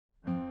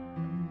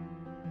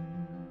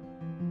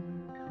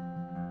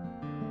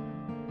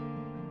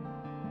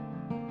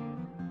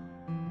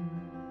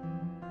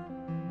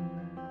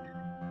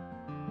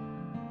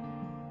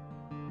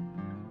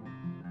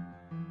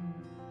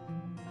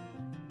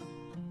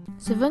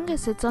Savoonga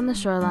sits on the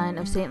shoreline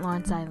of St.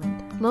 Lawrence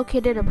Island,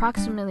 located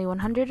approximately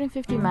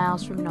 150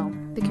 miles from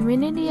Nome. The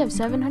community of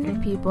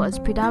 700 people is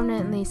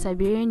predominantly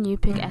Siberian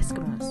Yupik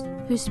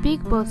Eskimos, who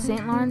speak both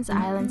St. Lawrence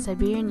Island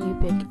Siberian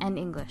Yupik and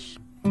English.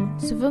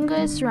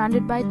 Savoonga is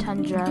surrounded by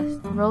tundra,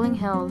 rolling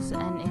hills,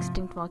 and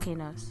extinct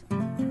volcanoes.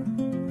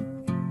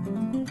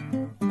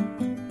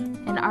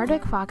 An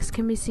Arctic fox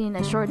can be seen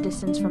a short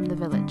distance from the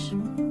village.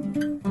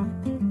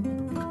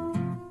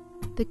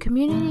 The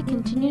community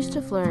continues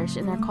to flourish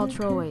in their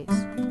cultural ways.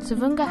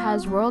 Savoonga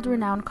has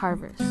world-renowned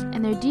carvers,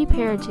 and their deep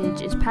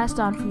heritage is passed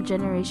on from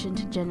generation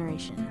to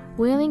generation.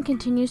 Whaling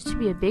continues to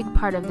be a big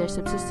part of their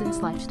subsistence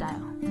lifestyle,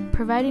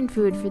 providing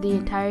food for the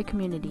entire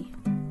community.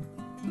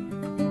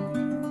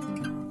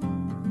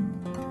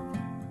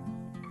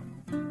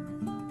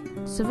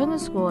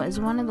 Savoonga School is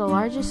one of the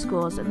largest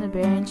schools in the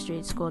Bering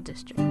Strait School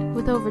District,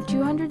 with over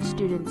 200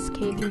 students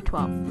K through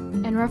 12,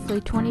 and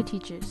roughly 20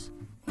 teachers.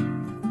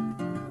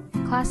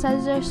 Class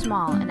sizes are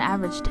small and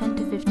average 10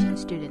 to 15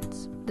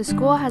 students. The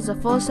school has a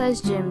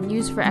full-size gym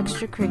used for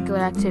extracurricular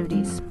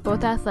activities,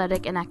 both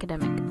athletic and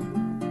academic.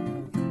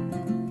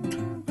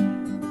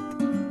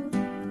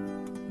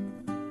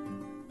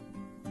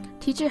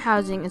 Teacher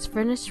housing is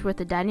furnished with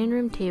a dining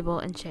room table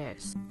and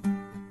chairs,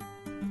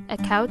 a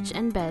couch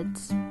and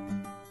beds.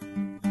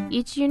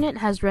 Each unit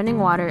has running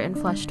water and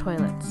flush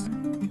toilets,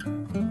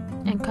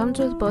 and comes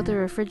with both a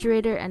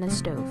refrigerator and a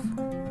stove.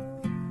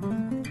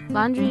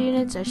 Laundry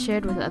units are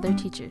shared with other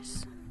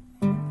teachers.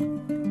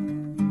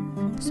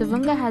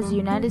 Savoonga has a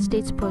United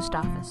States Post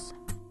Office,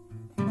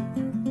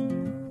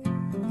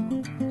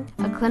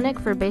 a clinic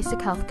for basic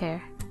health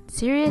care.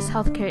 Serious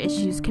healthcare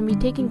issues can be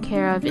taken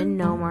care of in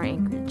Nome or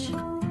Anchorage.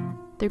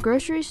 The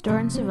grocery store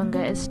in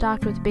Savoonga is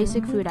stocked with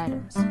basic food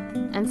items,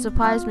 and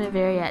supplies may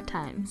vary at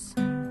times.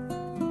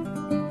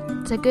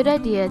 It's a good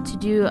idea to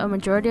do a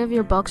majority of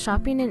your bulk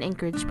shopping in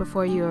Anchorage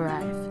before you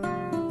arrive.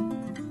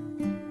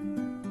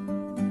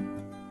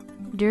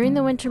 During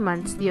the winter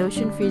months, the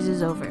ocean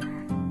freezes over,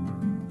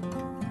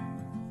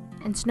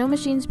 and snow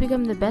machines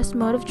become the best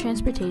mode of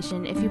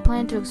transportation if you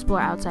plan to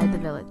explore outside the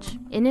village.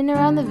 In and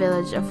around the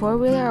village, a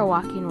four-wheeler or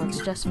walking works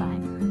just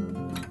fine.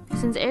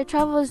 Since air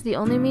travel is the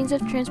only means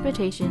of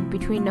transportation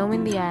between Nome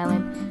and the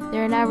island,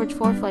 there are an average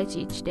 4 flights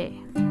each day.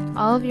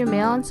 All of your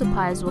mail and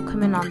supplies will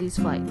come in on these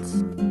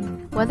flights.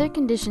 Weather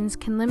conditions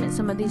can limit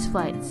some of these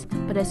flights,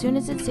 but as soon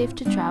as it's safe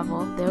to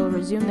travel, they will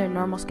resume their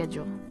normal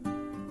schedule.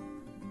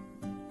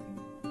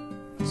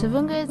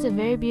 Savoonga is a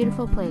very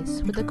beautiful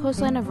place, with the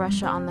coastline of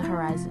Russia on the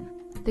horizon.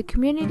 The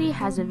community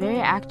has a very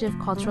active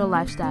cultural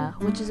lifestyle,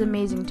 which is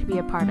amazing to be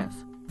a part of.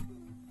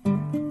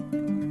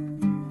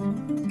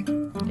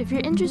 If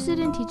you're interested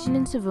in teaching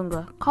in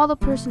Savoonga, call the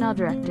Personnel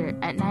Director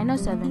at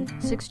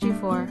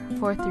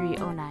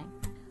 907-624-4309,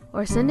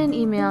 or send an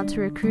email to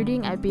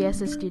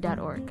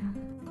recruiting@bssd.org.